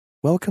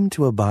Welcome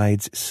to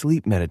Abide's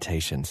Sleep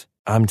Meditations.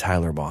 I'm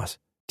Tyler Boss.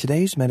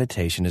 Today's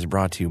meditation is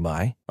brought to you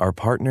by our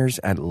partners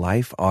at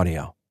Life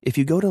Audio. If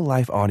you go to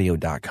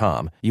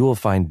lifeaudio.com, you will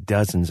find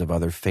dozens of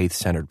other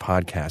faith-centered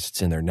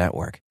podcasts in their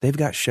network. They've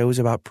got shows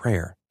about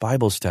prayer,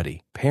 Bible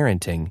study,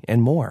 parenting,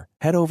 and more.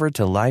 Head over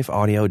to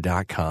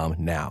lifeaudio.com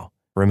now.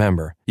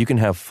 Remember, you can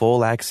have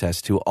full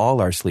access to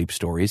all our sleep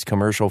stories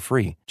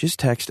commercial-free. Just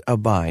text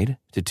ABIDE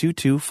to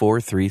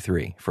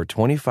 22433 for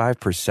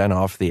 25%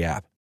 off the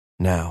app.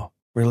 Now,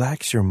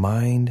 relax your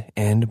mind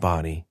and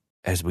body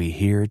as we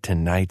hear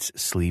tonight's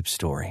sleep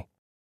story.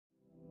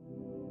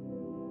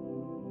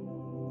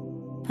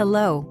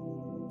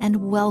 Hello, and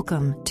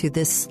welcome to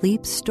this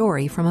sleep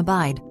story from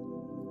Abide.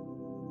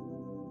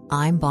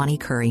 I'm Bonnie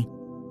Curry.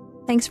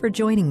 Thanks for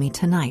joining me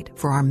tonight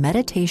for our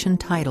meditation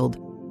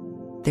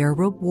titled, Their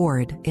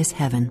Reward is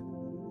Heaven.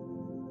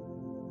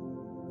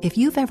 If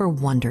you've ever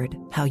wondered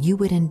how you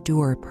would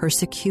endure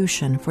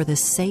persecution for the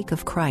sake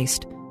of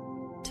Christ,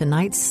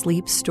 tonight's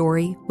sleep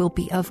story will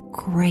be of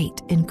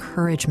great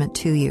encouragement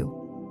to you.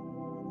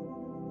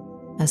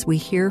 As we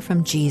hear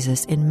from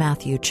Jesus in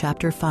Matthew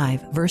chapter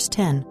 5, verse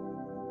 10,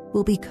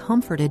 we'll be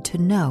comforted to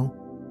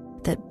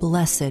know that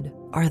blessed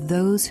are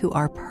those who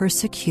are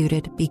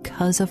persecuted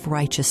because of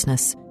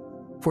righteousness,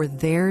 for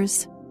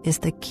theirs is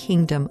the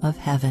kingdom of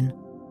heaven.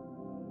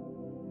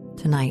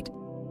 Tonight,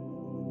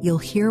 you'll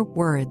hear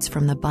words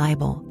from the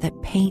Bible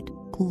that paint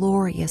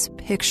glorious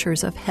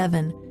pictures of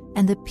heaven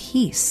and the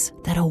peace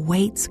that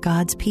awaits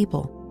God's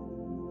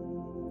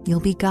people. You'll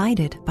be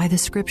guided by the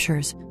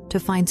Scriptures to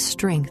find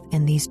strength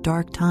in these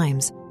dark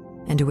times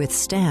and to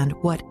withstand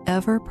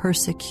whatever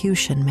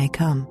persecution may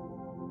come.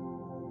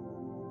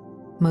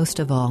 Most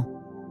of all,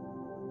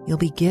 you'll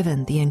be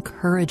given the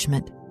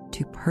encouragement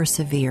to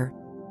persevere,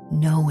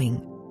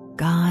 knowing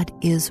God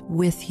is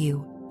with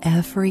you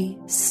every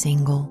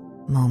single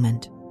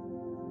moment.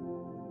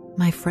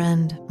 My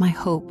friend, my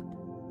hope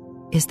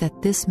is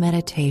that this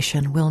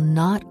meditation will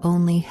not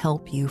only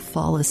help you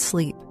fall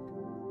asleep,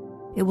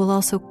 it will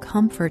also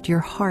comfort your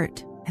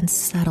heart and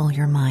settle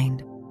your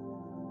mind.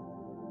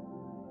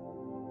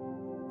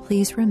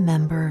 Please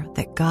remember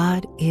that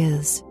God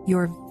is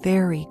your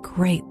very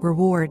great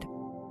reward.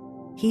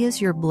 He is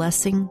your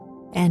blessing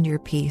and your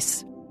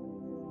peace.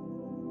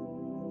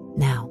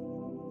 Now,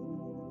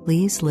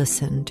 please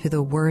listen to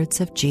the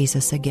words of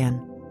Jesus again.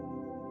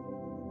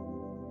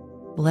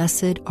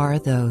 Blessed are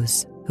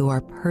those who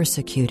are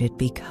persecuted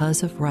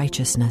because of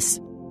righteousness,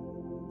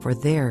 for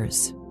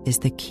theirs is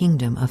the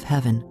kingdom of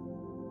heaven.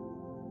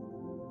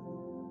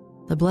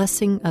 The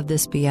blessing of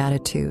this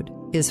beatitude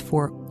is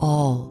for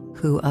all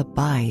who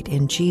abide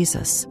in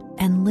Jesus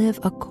and live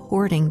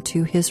according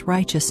to his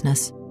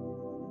righteousness,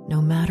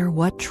 no matter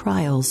what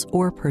trials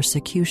or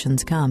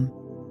persecutions come.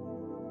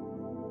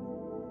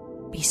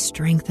 Be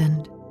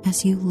strengthened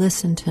as you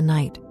listen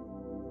tonight,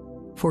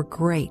 for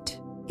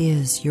great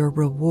is your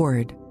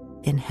reward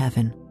in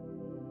heaven.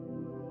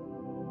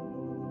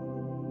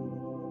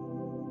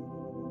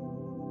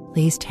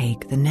 Please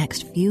take the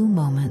next few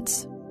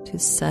moments to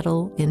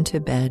settle into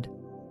bed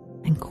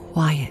and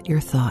quiet your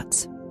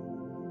thoughts.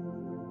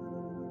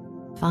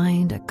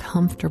 Find a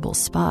comfortable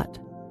spot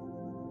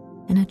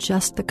and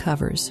adjust the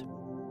covers.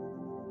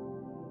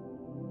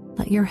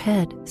 Let your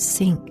head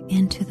sink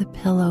into the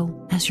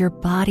pillow as your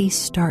body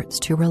starts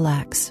to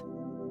relax.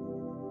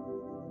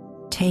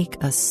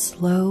 Take a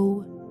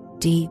slow,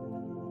 deep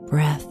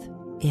breath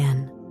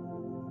in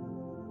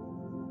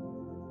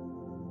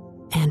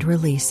and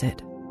release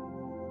it.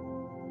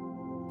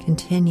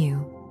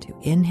 Continue to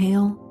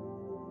inhale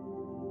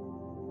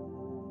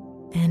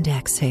and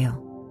exhale,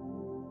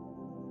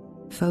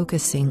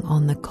 focusing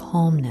on the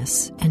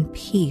calmness and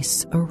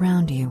peace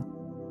around you.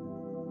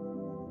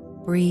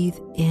 Breathe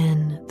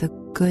in the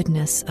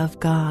goodness of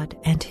God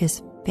and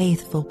his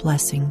faithful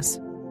blessings.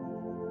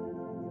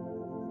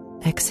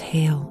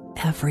 Exhale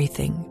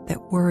everything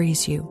that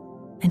worries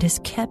you and has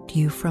kept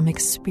you from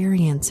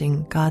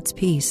experiencing God's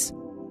peace.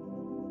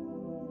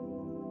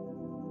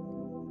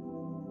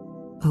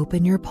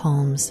 Open your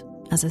palms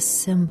as a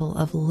symbol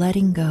of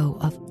letting go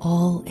of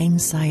all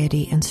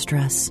anxiety and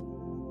stress.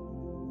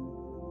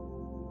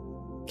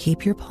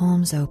 Keep your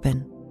palms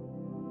open,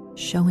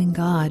 showing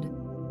God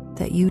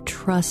that you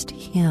trust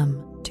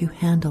him to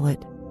handle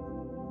it.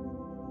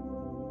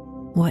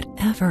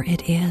 Whatever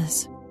it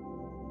is,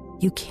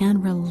 you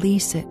can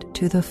release it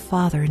to the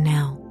Father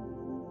now.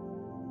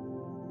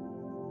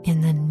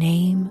 In the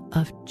name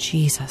of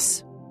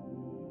Jesus,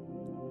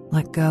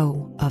 let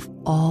go of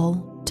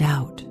all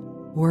doubt,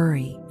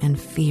 worry, and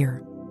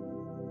fear,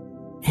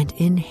 and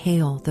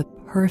inhale the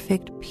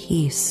perfect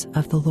peace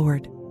of the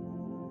Lord.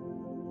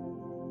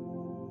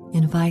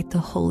 Invite the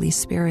Holy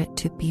Spirit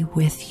to be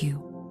with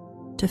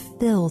you, to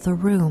fill the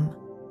room.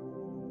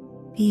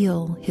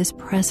 Feel his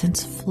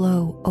presence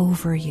flow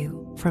over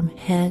you from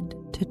head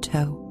to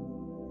toe.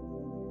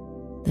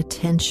 The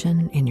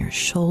tension in your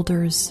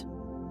shoulders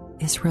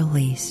is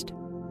released.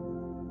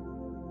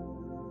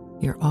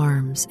 Your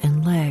arms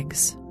and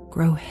legs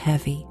grow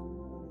heavy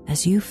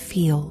as you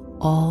feel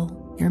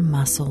all your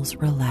muscles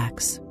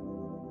relax.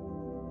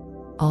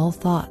 All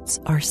thoughts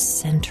are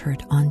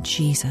centered on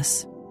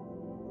Jesus,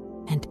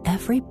 and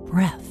every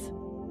breath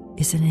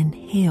is an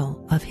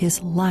inhale of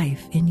His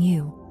life in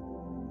you.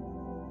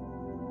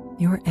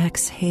 Your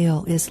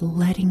exhale is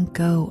letting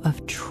go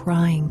of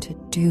trying to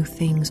do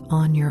things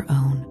on your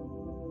own.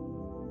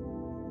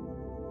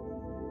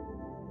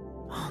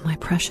 Oh, my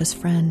precious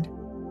friend,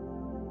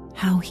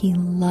 how He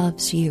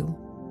loves you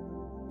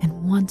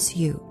and wants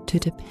you to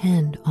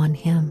depend on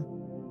Him.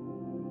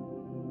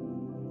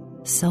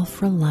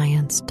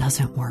 Self-reliance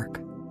doesn't work.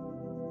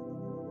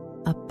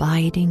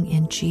 Abiding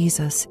in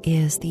Jesus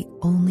is the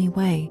only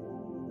way,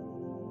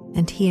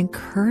 and He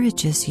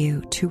encourages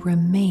you to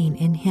remain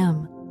in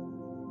Him.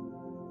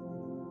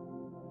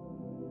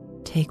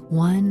 Take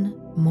one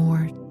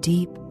more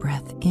deep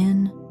breath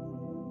in,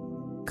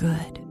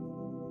 good,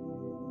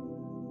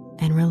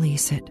 and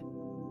release it.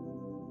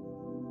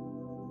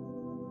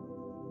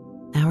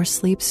 Our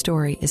sleep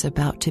story is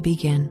about to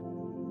begin,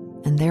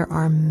 and there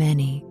are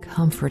many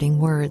comforting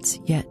words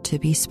yet to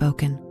be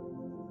spoken.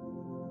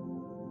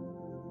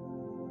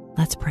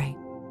 Let's pray.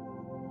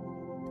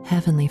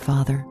 Heavenly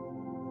Father,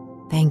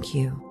 thank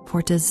you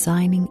for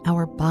designing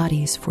our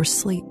bodies for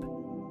sleep.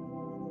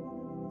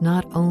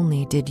 Not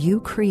only did you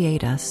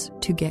create us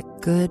to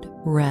get good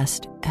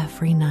rest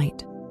every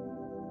night,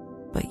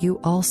 but you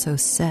also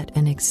set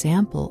an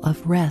example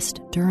of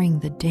rest during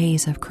the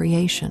days of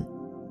creation.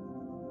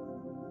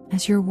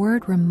 As your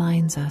word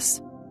reminds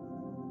us,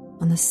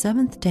 on the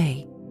seventh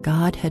day,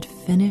 God had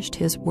finished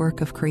His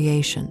work of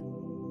creation,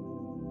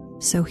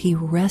 so He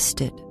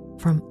rested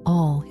from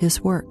all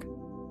His work.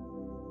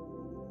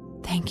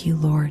 Thank you,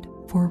 Lord,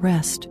 for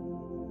rest.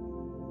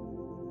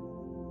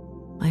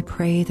 I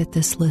pray that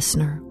this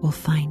listener will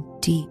find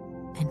deep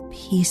and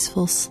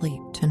peaceful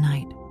sleep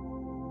tonight.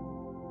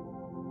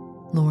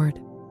 Lord,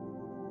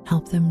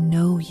 help them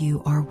know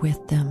you are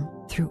with them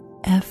through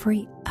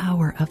every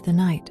hour of the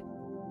night.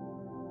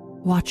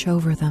 Watch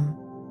over them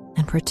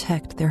and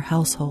protect their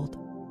household.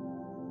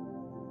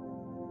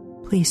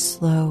 Please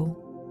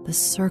slow the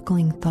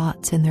circling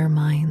thoughts in their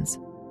minds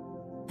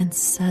and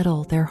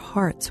settle their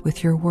hearts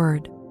with your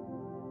word,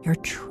 your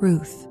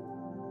truth,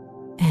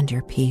 and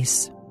your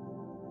peace.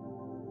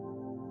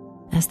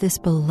 As this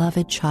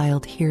beloved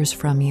child hears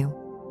from you,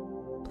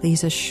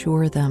 please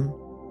assure them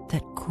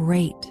that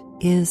great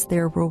is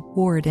their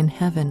reward in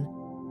heaven.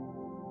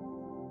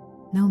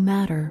 No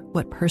matter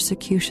what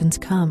persecutions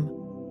come,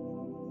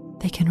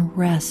 they can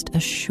rest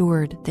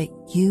assured that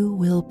you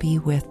will be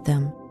with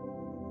them,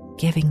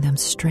 giving them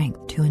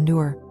strength to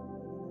endure.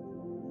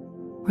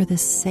 For the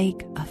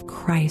sake of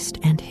Christ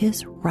and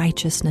His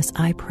righteousness,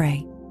 I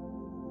pray.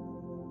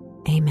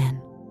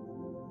 Amen.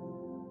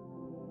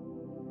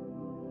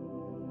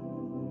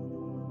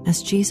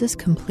 As Jesus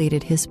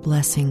completed His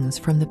blessings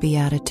from the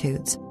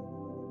Beatitudes,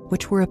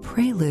 which were a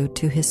prelude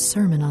to His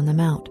Sermon on the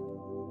Mount,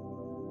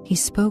 He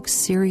spoke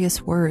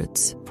serious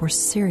words for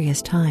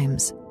serious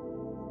times.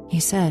 He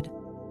said,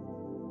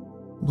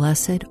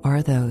 "Blessed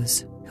are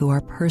those who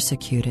are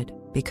persecuted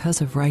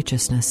because of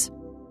righteousness,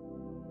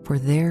 for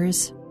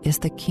theirs is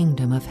the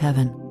kingdom of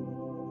heaven."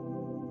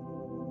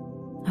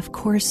 Of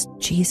course,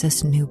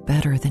 Jesus knew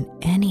better than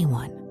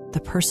anyone the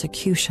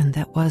persecution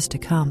that was to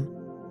come,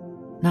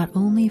 not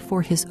only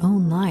for His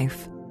own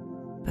life,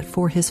 but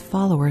for His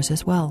followers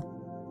as well.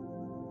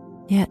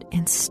 Yet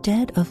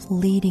instead of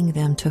leading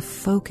them to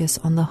focus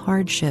on the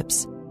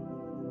hardships,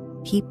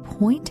 He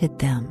pointed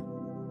them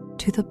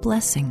to the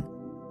blessing,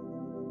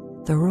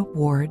 the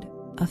reward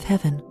of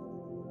heaven.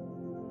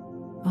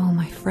 Oh,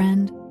 my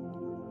friend,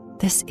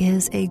 this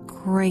is a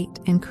great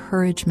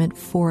encouragement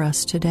for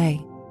us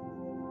today.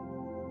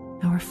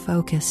 Our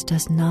focus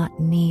does not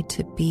need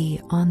to be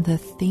on the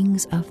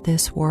things of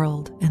this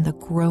world and the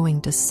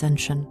growing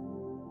dissension,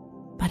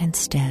 but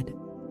instead,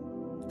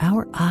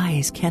 our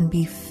eyes can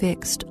be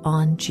fixed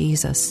on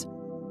Jesus,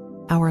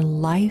 our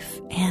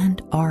life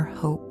and our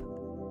hope.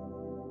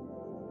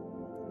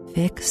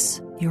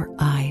 Fix your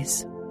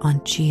eyes on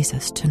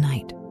Jesus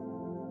tonight.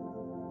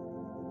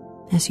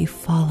 As you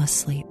fall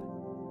asleep,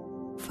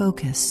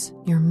 focus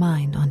your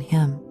mind on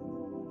Him.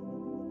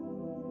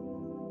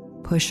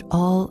 Push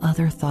all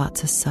other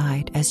thoughts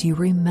aside as you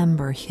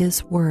remember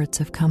His words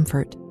of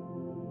comfort.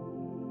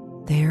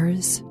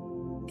 Theirs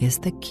is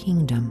the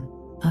kingdom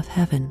of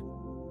heaven.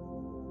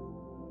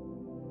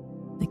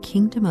 The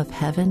kingdom of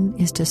heaven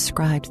is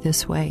described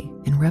this way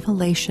in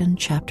Revelation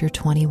chapter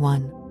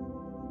 21.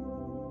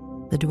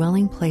 The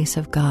dwelling place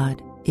of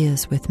God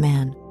is with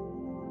man.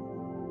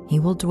 He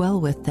will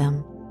dwell with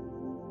them,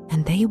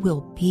 and they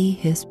will be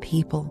His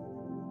people,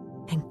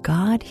 and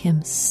God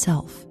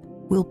Himself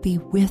will be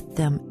with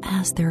them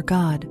as their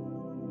God.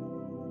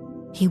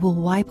 He will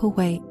wipe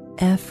away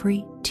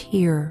every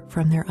tear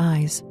from their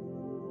eyes,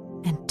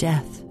 and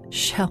death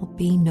shall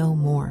be no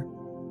more.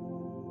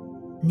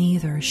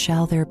 Neither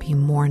shall there be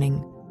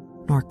mourning,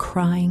 nor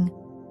crying,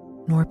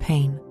 nor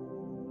pain.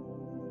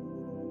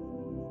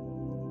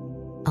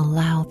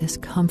 Allow this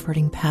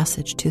comforting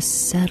passage to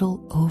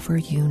settle over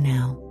you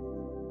now.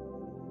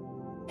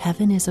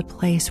 Heaven is a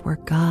place where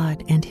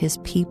God and His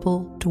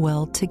people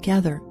dwell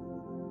together,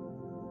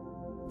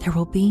 There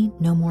will be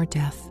no more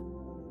death,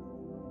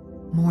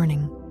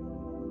 mourning,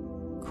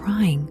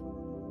 crying,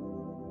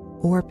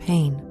 or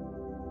pain.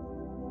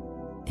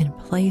 In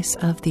place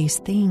of these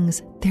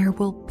things, there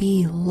will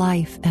be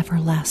life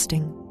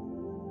everlasting,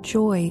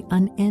 joy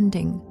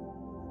unending,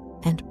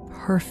 and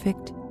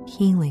perfect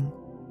healing.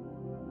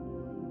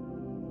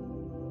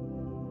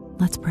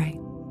 Let's pray.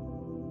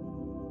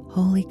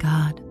 Holy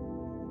God,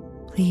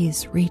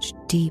 please reach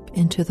deep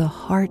into the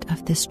heart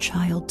of this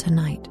child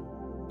tonight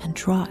and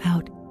draw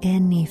out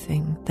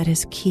anything that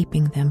is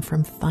keeping them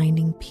from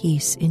finding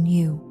peace in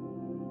you.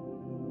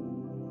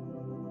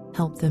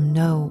 Help them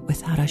know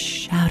without a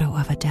shadow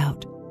of a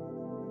doubt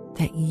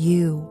that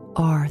you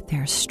are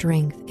their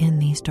strength in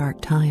these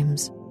dark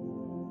times.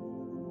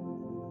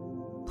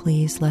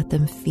 Please let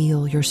them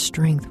feel your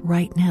strength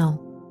right now.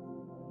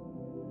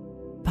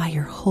 By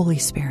your Holy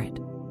Spirit,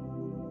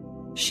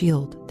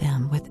 shield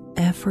them with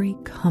every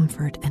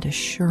comfort and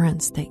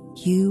assurance that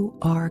you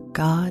are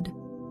God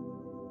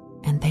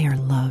and they are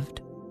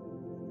loved.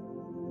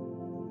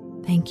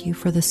 Thank you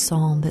for the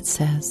psalm that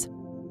says,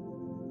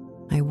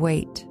 I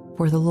wait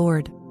for the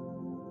Lord.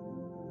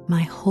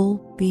 My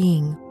whole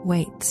being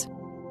waits,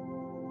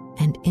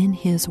 and in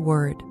His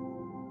word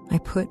I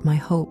put my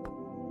hope.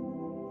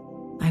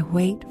 I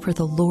wait for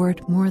the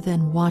Lord more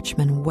than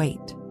watchmen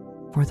wait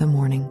for the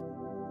morning.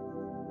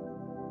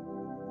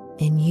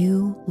 In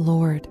you,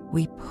 Lord,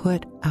 we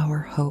put our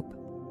hope.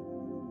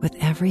 With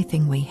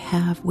everything we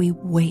have, we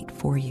wait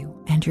for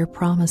you and your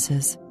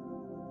promises.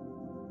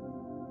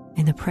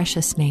 In the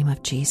precious name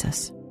of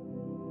Jesus.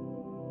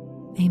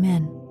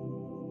 Amen.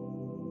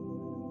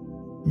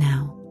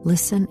 Now,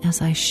 listen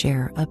as I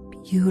share a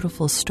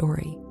beautiful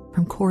story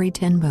from Corrie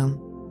ten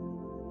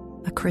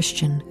Boom, a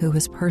Christian who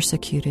was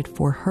persecuted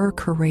for her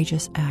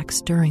courageous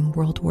acts during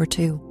World War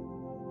II.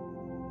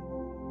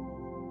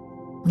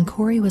 When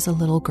Corrie was a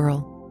little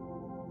girl,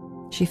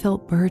 she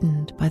felt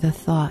burdened by the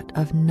thought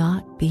of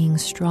not being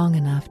strong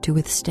enough to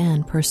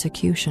withstand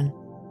persecution.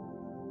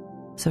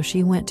 So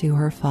she went to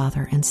her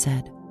father and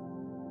said,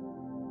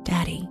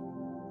 Daddy,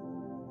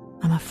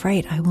 I'm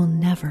afraid I will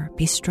never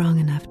be strong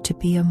enough to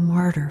be a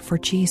martyr for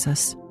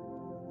Jesus.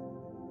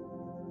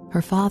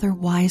 Her father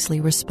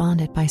wisely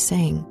responded by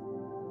saying,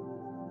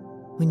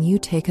 When you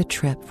take a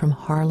trip from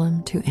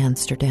Haarlem to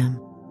Amsterdam,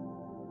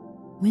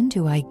 when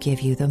do I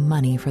give you the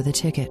money for the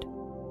ticket?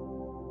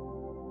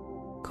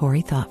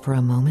 Corrie thought for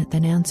a moment,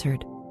 then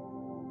answered,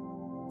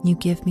 You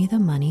give me the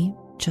money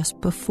just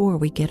before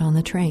we get on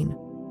the train.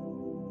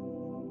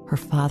 Her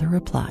father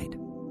replied,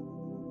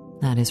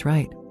 That is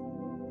right.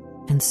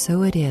 And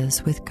so it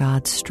is with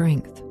God's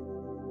strength.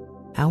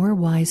 Our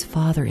wise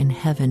Father in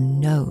heaven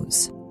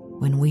knows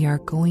when we are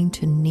going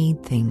to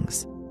need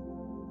things.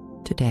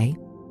 Today,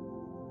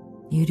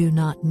 you do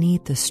not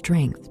need the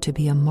strength to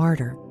be a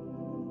martyr,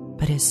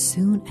 but as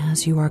soon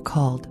as you are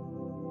called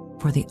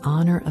for the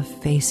honor of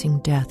facing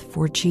death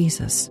for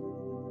Jesus,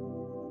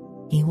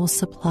 He will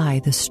supply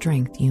the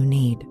strength you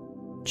need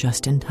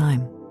just in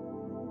time.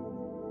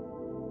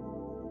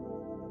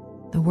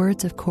 The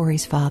words of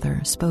Corrie's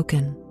father,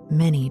 spoken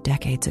many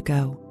decades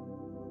ago,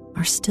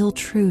 are still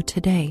true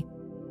today.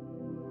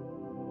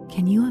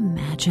 Can you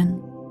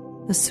imagine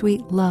the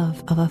sweet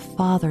love of a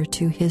father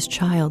to his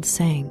child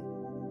saying,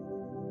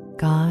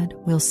 God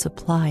will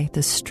supply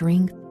the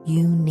strength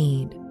you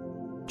need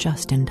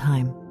just in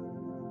time?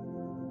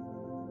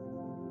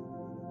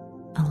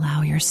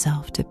 Allow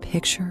yourself to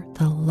picture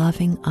the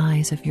loving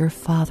eyes of your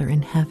Father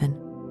in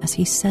heaven as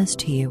He says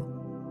to you,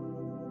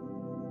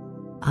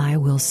 I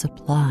will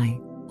supply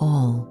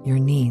all your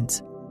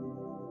needs.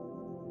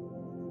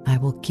 I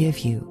will give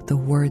you the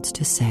words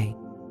to say.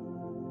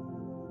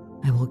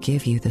 I will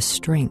give you the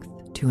strength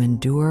to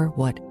endure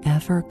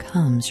whatever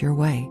comes your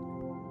way.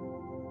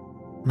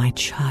 My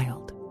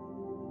child,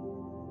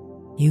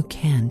 you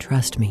can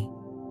trust me.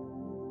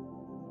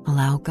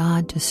 Allow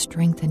God to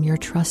strengthen your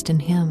trust in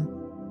Him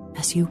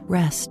as you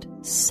rest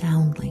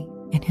soundly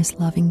in His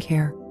loving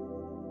care.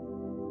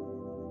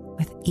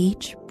 With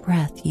each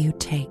breath you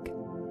take,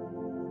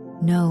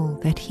 know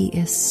that He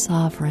is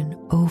sovereign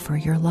over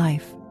your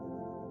life.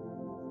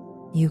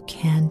 You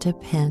can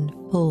depend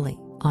fully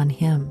on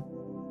Him.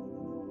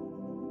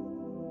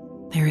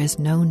 There is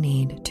no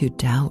need to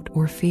doubt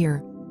or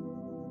fear,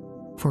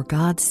 for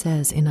God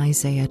says in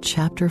Isaiah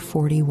chapter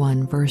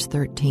 41, verse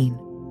 13,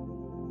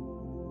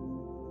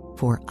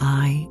 For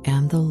I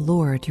am the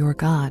Lord your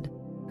God,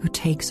 who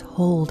takes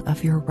hold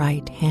of your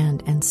right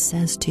hand and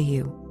says to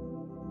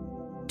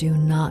you, Do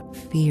not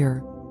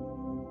fear,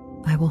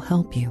 I will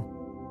help you.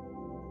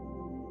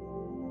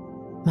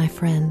 My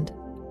friend,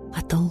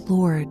 let the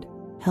Lord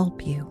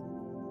help you.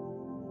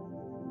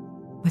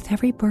 With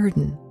every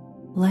burden,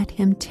 let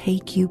Him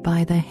take you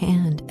by the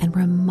hand and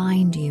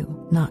remind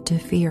you not to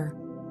fear.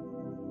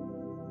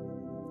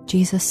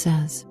 Jesus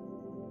says,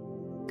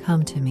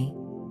 Come to me,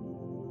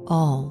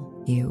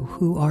 all you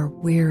who are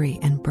weary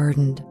and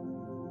burdened,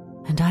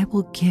 and I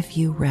will give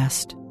you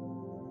rest.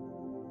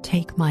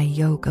 Take my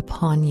yoke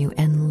upon you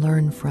and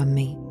learn from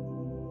me.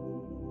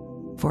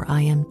 For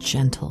I am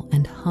gentle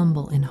and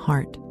humble in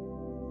heart,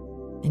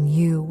 and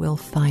you will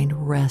find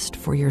rest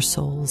for your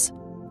souls.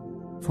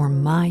 For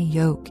my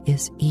yoke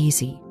is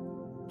easy,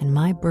 and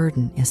my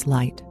burden is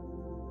light.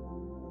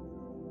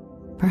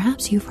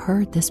 Perhaps you've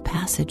heard this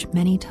passage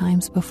many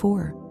times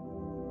before,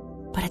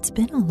 but it's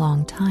been a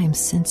long time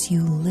since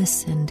you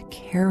listened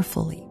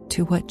carefully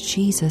to what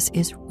Jesus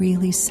is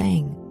really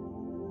saying.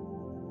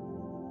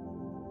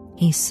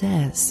 He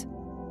says,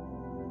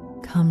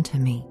 "Come to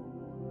me."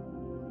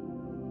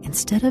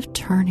 Instead of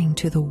turning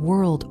to the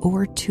world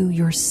or to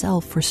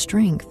yourself for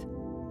strength,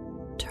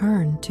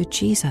 turn to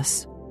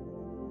Jesus.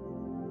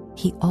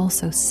 He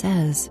also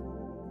says,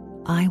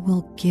 "I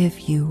will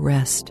give you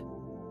rest."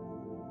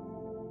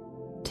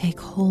 Take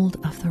hold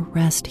of the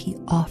rest he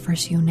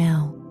offers you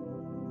now.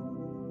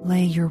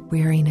 Lay your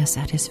weariness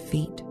at his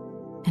feet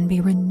and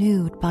be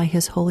renewed by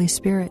his Holy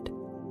Spirit.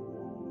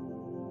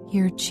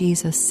 Hear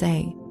Jesus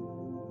say,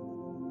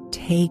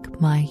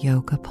 "Take my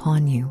yoke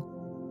upon you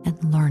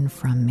and learn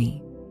from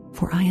me,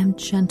 for I am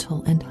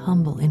gentle and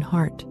humble in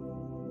heart."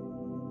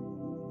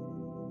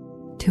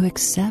 To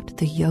accept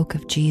the yoke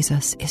of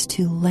Jesus is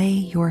to lay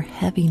your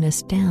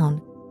heaviness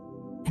down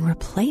and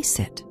replace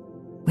it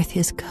with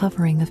his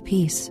covering of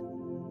peace.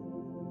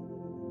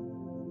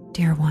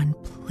 Dear one,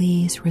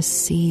 please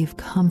receive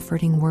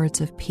comforting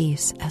words of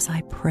peace as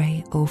I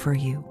pray over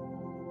you.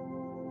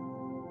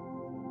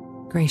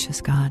 Gracious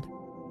God,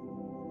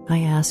 I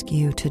ask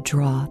you to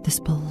draw this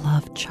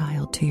beloved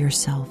child to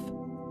yourself,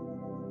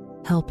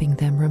 helping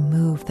them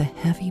remove the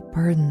heavy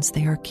burdens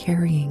they are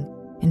carrying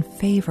in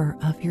favor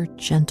of your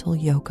gentle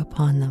yoke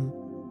upon them.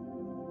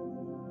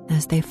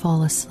 As they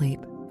fall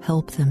asleep,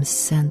 help them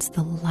sense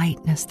the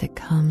lightness that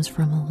comes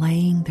from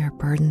laying their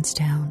burdens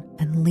down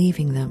and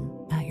leaving them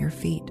at your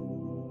feet.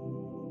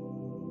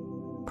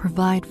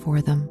 Provide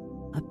for them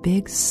a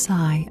big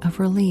sigh of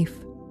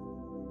relief,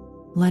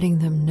 letting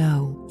them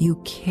know you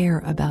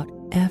care about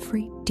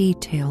every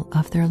detail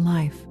of their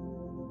life.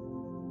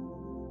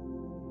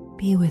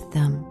 Be with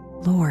them,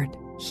 Lord,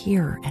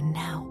 here and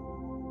now,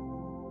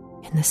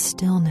 in the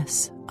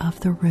stillness of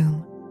the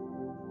room.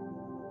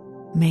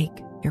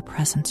 Make your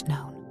presence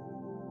known.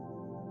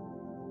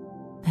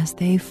 As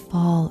they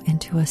fall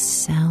into a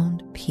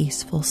sound,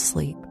 peaceful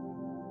sleep,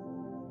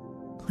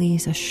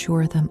 please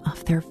assure them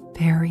of their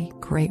very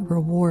great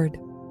reward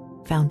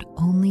found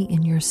only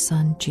in your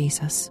Son,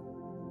 Jesus.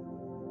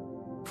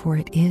 For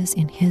it is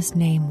in his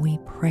name we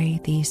pray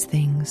these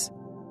things.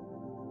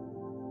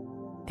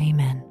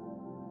 Amen.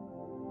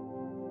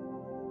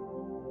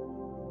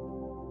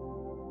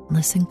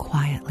 Listen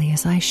quietly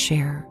as I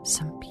share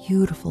some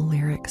beautiful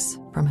lyrics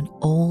from an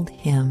old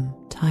hymn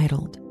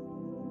titled,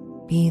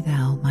 "Be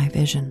Thou My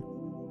Vision."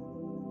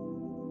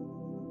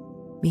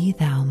 Be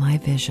thou my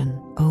vision,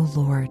 O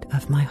Lord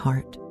of my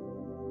heart.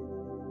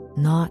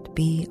 Not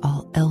be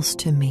all else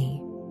to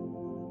me,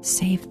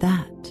 save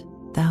that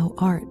thou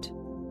art.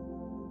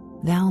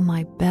 Thou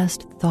my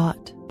best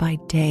thought by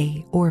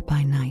day or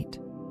by night.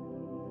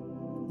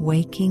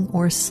 Waking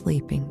or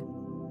sleeping,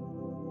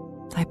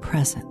 thy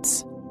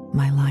presence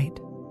my light.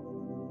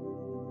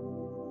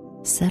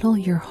 Settle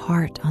your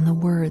heart on the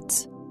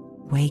words,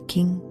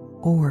 waking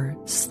or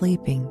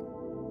sleeping,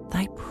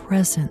 thy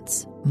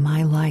presence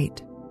my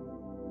light.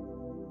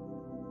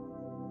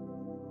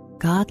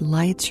 God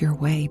lights your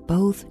way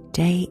both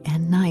day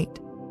and night.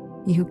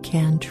 You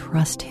can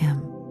trust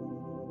him.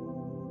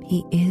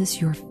 He is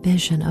your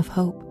vision of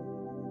hope,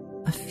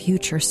 a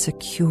future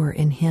secure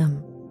in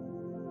him.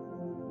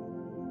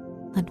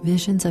 Let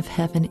visions of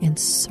heaven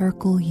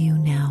encircle you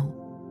now,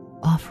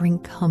 offering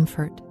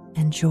comfort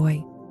and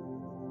joy.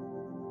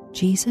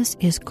 Jesus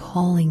is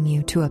calling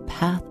you to a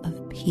path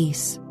of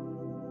peace.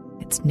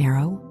 It's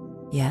narrow,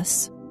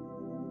 yes,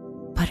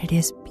 but it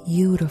is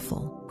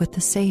beautiful with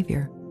the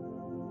Savior.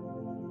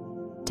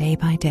 Day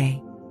by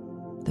day,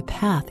 the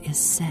path is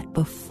set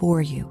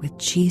before you with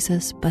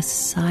Jesus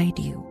beside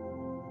you.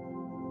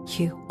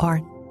 You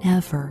are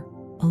never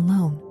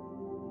alone.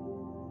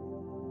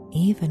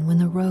 Even when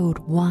the road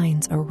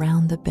winds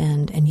around the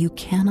bend and you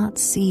cannot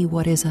see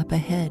what is up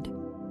ahead,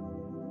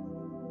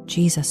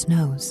 Jesus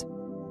knows.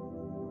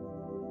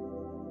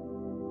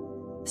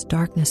 As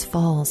darkness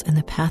falls and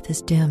the path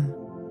is dim,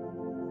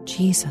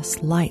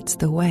 Jesus lights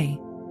the way.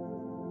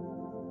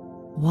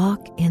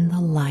 Walk in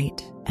the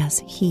light as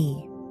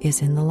he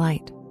is in the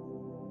light.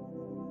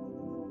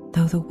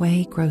 Though the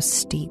way grows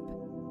steep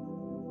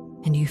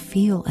and you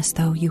feel as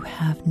though you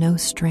have no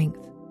strength,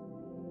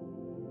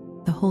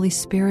 the Holy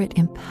Spirit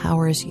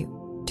empowers you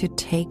to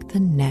take the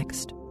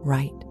next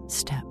right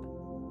step.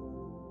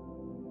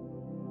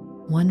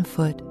 One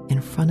foot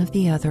in front of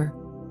the other,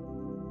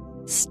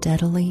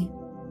 steadily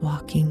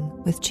walking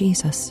with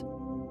Jesus.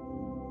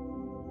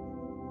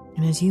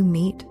 And as you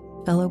meet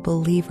fellow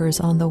believers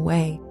on the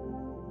way,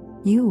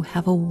 you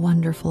have a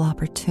wonderful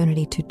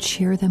opportunity to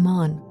cheer them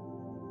on.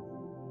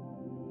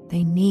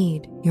 They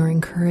need your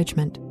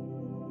encouragement.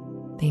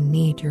 They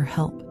need your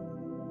help.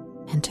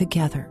 And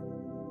together,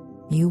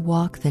 you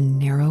walk the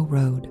narrow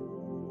road.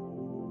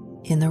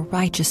 In the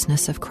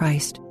righteousness of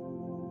Christ,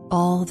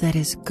 all that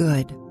is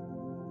good,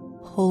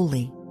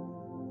 holy,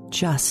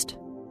 just,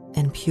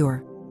 and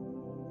pure.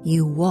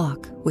 You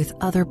walk with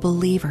other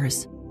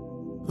believers,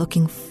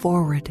 looking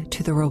forward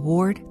to the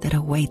reward that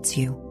awaits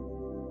you.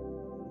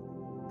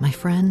 My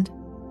friend,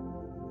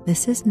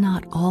 this is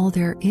not all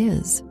there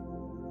is.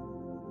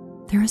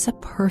 There is a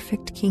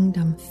perfect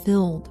kingdom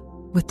filled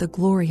with the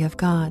glory of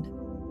God,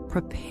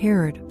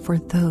 prepared for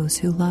those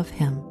who love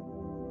Him.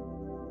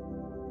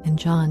 In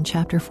John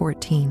chapter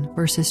 14,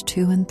 verses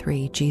 2 and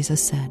 3,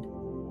 Jesus said,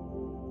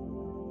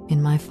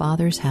 "In my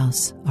Father's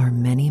house are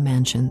many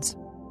mansions.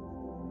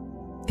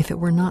 If it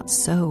were not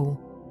so,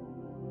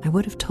 I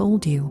would have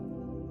told you.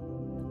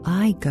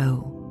 I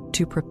go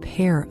to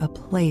prepare a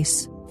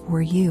place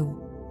for you.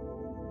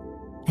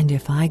 And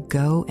if I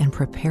go and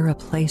prepare a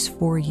place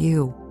for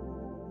you,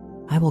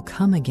 I will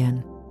come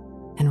again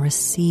and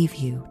receive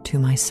you to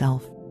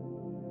myself,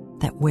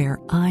 that where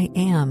I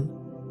am,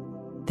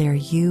 there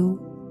you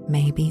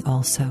may be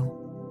also."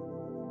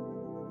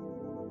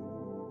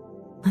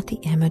 Let the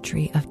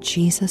imagery of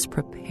Jesus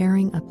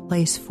preparing a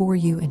place for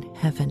you in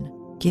heaven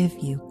give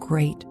you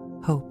great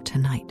hope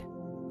tonight.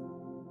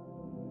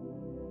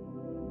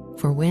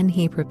 For when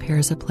He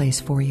prepares a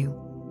place for you,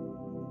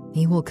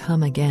 He will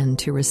come again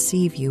to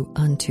receive you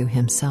unto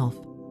Himself.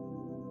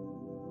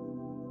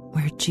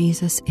 Where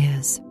Jesus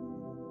is,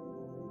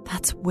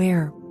 that's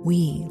where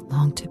we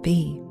long to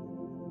be.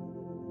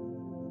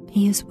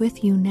 He is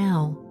with you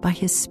now by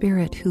His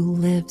Spirit who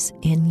lives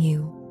in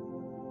you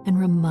and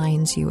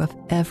reminds you of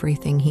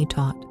everything He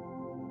taught.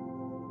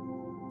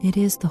 It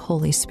is the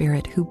Holy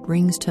Spirit who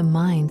brings to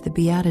mind the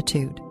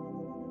beatitude,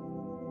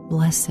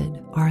 "Blessed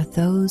are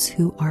those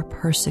who are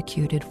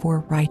persecuted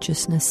for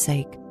righteousness'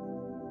 sake,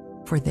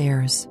 for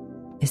theirs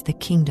is the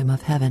kingdom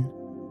of heaven."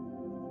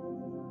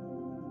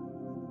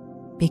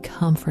 Be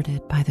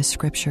comforted by the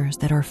scriptures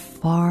that are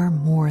far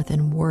more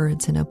than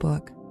words in a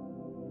book.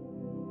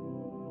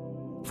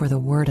 For the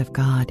Word of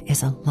God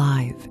is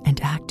alive and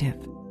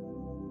active,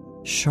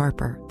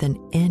 sharper than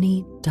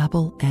any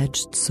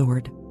double-edged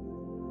sword.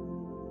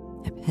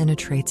 It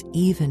penetrates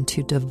even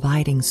to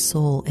dividing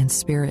soul and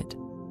spirit,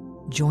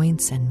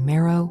 joints and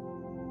marrow.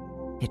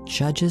 It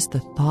judges the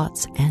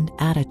thoughts and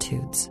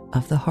attitudes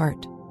of the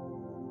heart.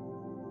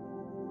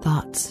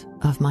 Thoughts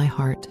of my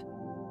heart,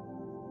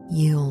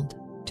 yield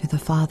to the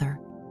Father,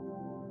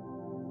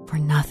 for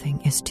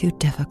nothing is too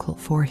difficult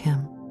for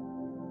Him.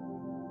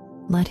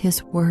 Let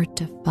His word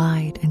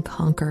divide and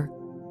conquer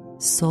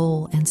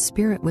soul and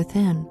spirit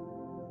within.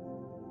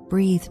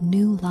 Breathe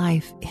new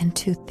life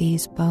into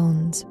these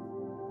bones.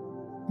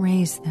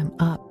 Raise them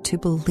up to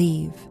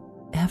believe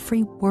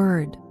every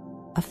word,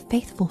 a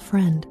faithful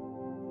friend.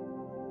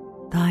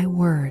 Thy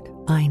word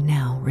I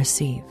now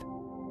receive.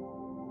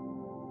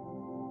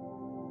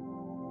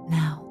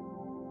 Now,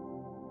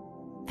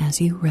 as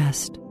you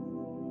rest,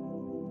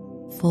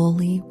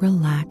 fully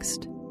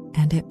relaxed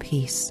and at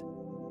peace,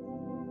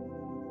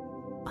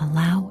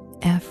 allow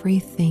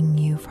everything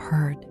you've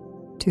heard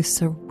to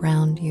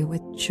surround you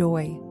with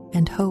joy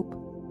and hope.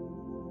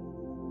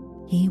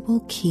 He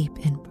will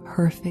keep in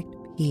perfect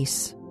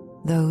peace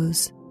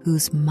those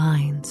whose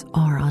minds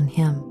are on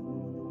Him.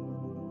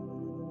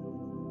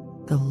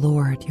 The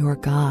Lord your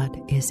God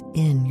is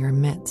in your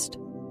midst,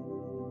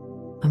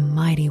 a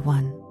mighty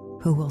one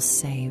who will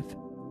save.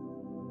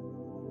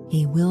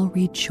 He will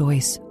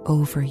rejoice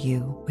over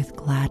you with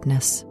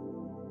gladness.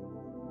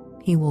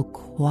 He will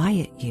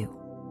quiet you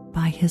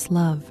by His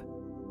love.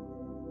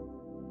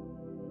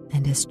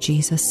 And as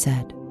Jesus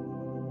said,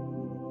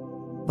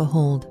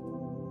 "Behold,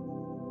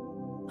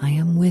 I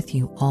am with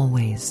you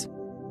always,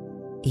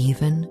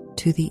 even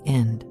to the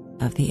end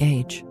of the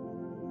age."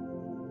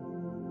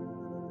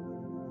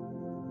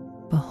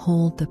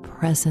 Behold the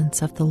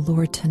presence of the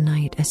Lord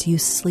tonight as you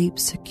sleep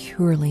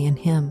securely in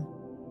Him.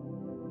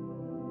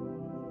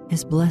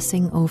 His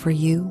blessing over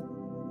you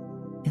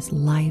is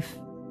life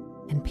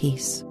and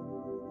peace.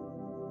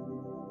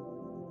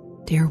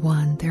 Dear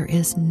one, there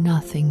is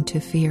nothing to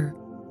fear.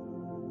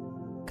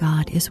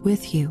 God is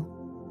with you.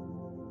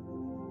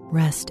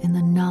 Rest in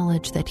the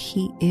knowledge that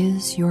He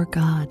is your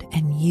God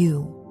and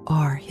you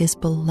are His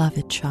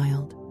beloved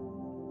child.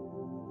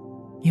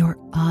 Your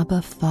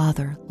Abba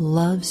Father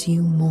loves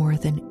you more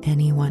than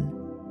anyone,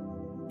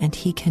 and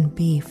He can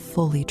be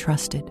fully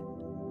trusted.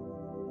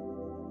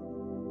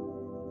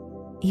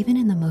 Even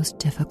in the most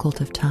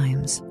difficult of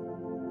times,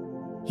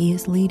 He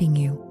is leading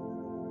you.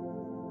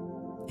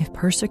 If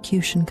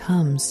persecution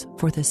comes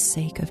for the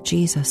sake of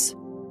Jesus,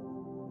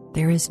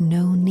 there is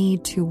no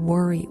need to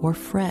worry or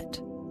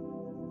fret,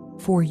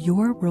 for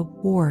your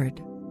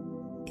reward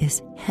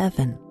is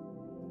heaven.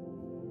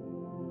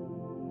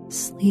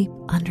 Sleep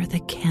under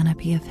the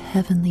canopy of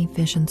heavenly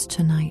visions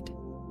tonight,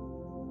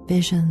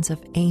 visions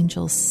of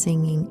angels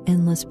singing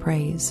endless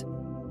praise,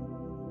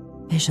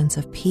 visions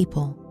of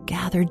people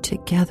gathered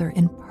together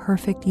in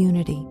perfect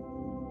unity,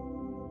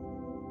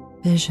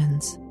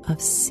 visions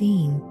of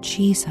seeing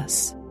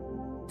Jesus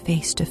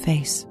face to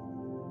face.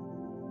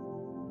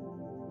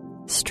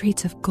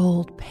 Streets of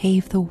gold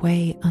pave the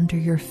way under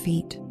your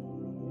feet.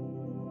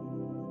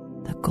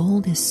 The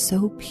gold is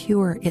so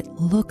pure it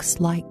looks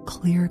like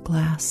clear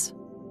glass.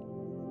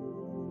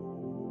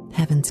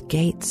 Heaven's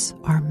gates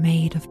are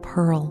made of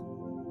pearl,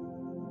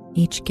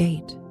 each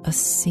gate a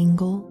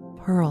single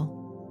pearl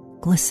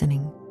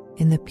glistening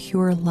in the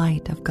pure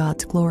light of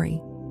God's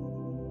glory.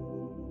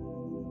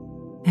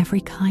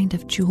 Every kind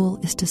of jewel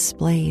is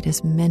displayed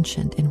as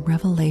mentioned in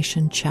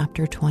Revelation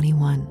chapter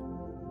 21.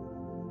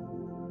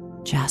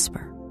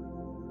 Jasper,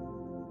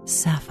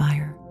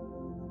 sapphire,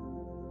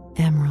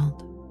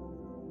 emerald,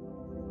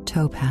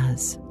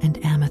 topaz,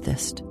 and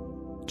amethyst,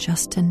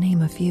 just to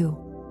name a few.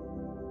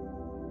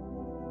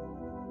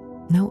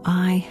 No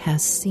eye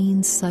has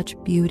seen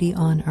such beauty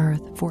on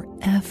earth, for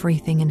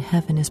everything in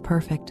heaven is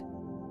perfect.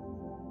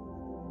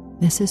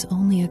 This is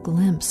only a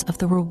glimpse of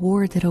the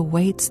reward that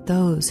awaits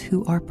those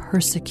who are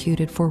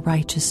persecuted for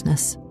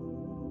righteousness,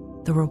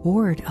 the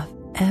reward of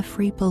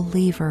every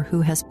believer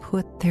who has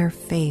put their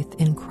faith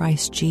in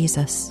Christ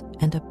Jesus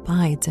and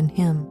abides in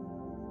Him.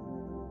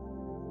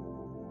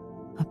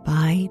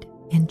 Abide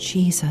in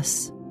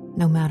Jesus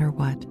no matter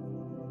what.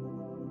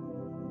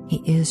 He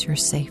is your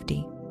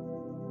safety,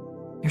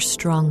 your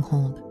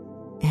stronghold,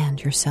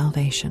 and your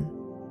salvation.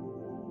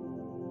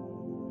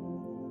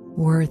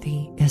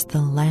 Worthy is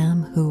the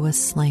Lamb who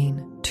was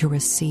slain to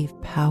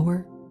receive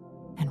power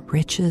and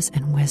riches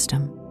and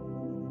wisdom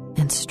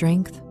and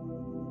strength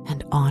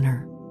and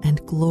honor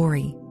and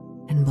glory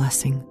and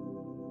blessing.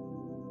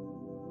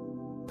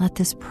 Let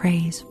this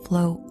praise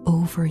flow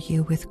over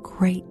you with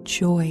great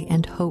joy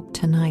and hope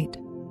tonight.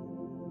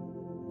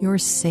 Your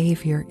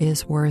Savior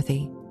is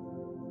worthy.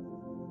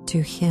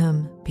 To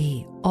Him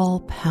be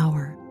all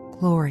power,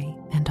 glory,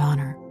 and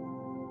honor.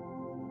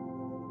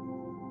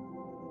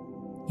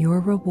 Your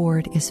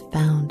reward is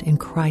found in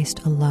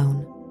Christ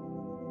alone.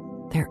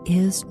 There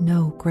is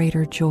no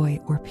greater joy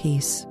or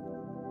peace.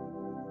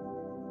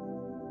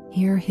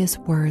 Hear His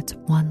words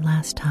one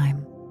last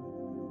time.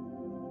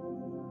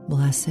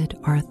 Blessed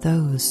are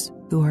those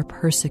who are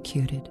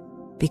persecuted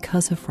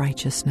because of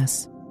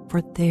righteousness,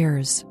 for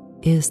theirs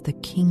is the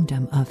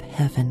kingdom of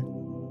heaven.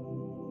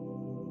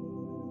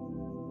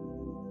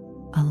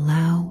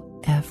 Allow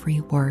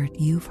every word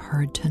you've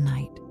heard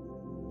tonight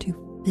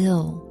to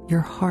fill your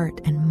heart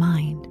and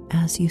mind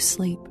as you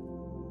sleep.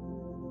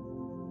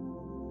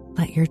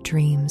 Let your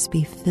dreams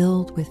be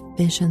filled with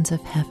visions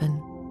of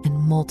heaven and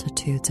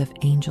multitudes of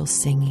angels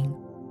singing.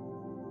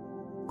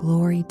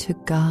 Glory to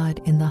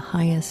God in the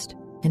highest,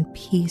 and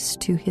peace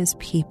to His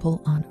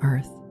people on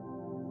earth.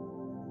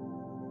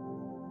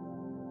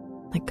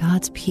 Let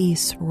God's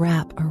peace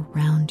wrap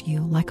around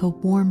you like a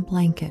warm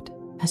blanket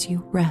as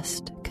you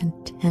rest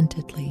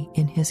contentedly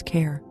in His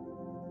care.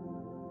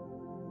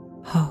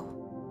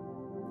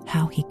 Oh,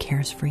 how He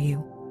cares for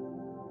you,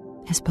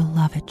 His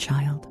beloved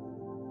child.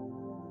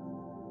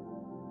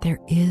 There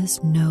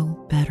is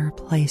no better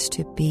place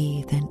to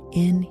be than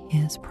in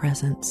His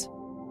presence.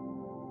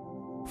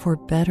 For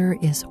better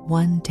is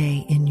one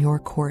day in your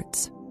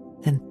courts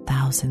than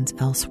thousands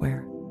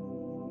elsewhere.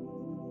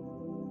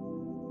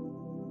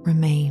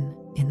 Remain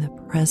in the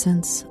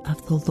presence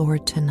of the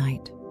Lord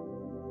tonight.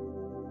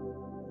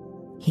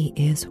 He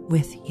is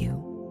with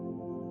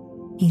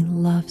you. He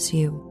loves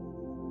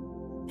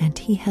you, and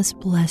He has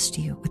blessed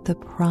you with the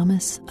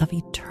promise of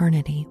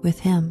eternity with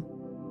Him.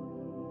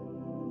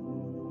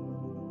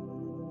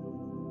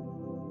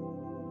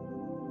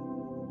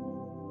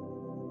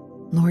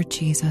 Lord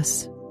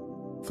Jesus,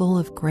 full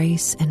of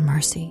grace and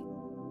mercy,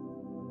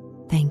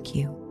 thank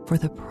you for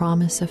the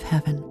promise of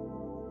heaven,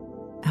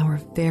 our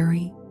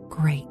very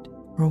great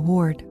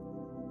reward.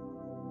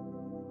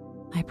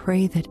 I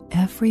pray that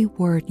every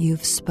word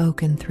you've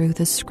spoken through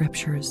the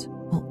scriptures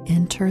will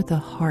enter the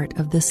heart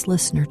of this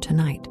listener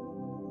tonight,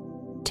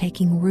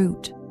 taking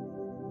root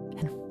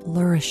and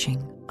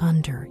flourishing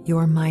under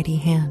your mighty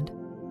hand.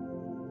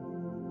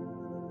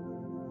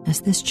 As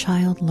this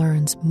child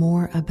learns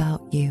more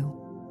about you,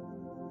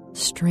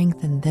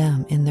 strengthen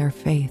them in their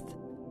faith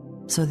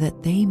so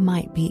that they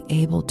might be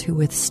able to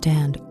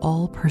withstand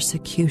all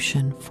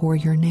persecution for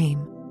your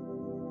name.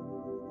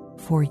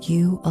 For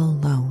you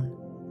alone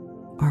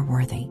are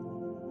worthy.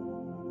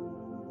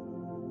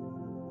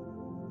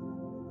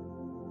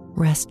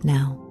 Rest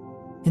now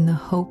in the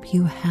hope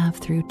you have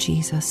through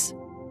Jesus.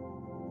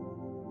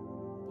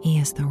 He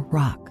is the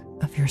rock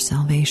of your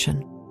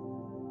salvation,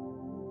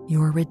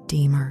 your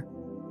Redeemer,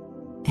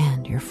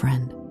 and your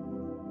friend.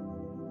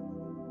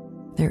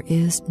 There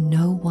is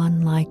no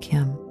one like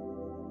Him.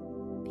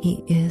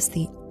 He is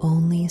the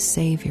only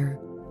Savior,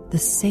 the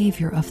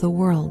Savior of the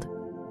world.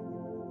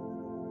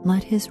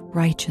 Let His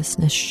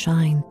righteousness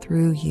shine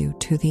through you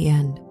to the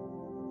end,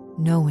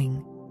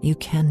 knowing you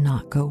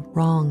cannot go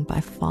wrong by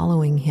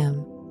following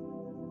Him.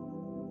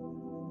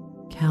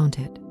 Count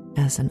it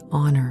as an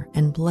honor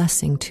and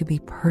blessing to be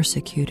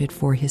persecuted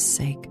for His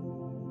sake,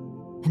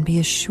 and be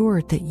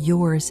assured that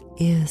yours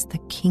is the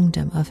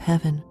kingdom of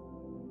heaven.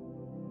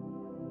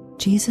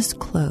 Jesus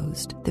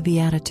closed the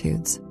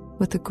Beatitudes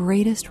with the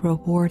greatest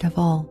reward of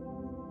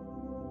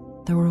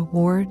all, the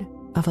reward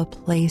of a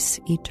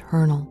place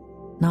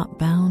eternal, not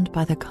bound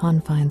by the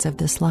confines of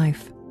this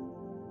life.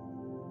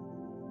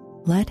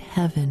 Let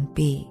heaven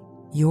be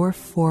your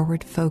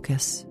forward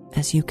focus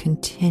as you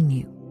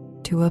continue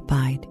to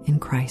abide in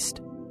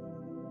Christ.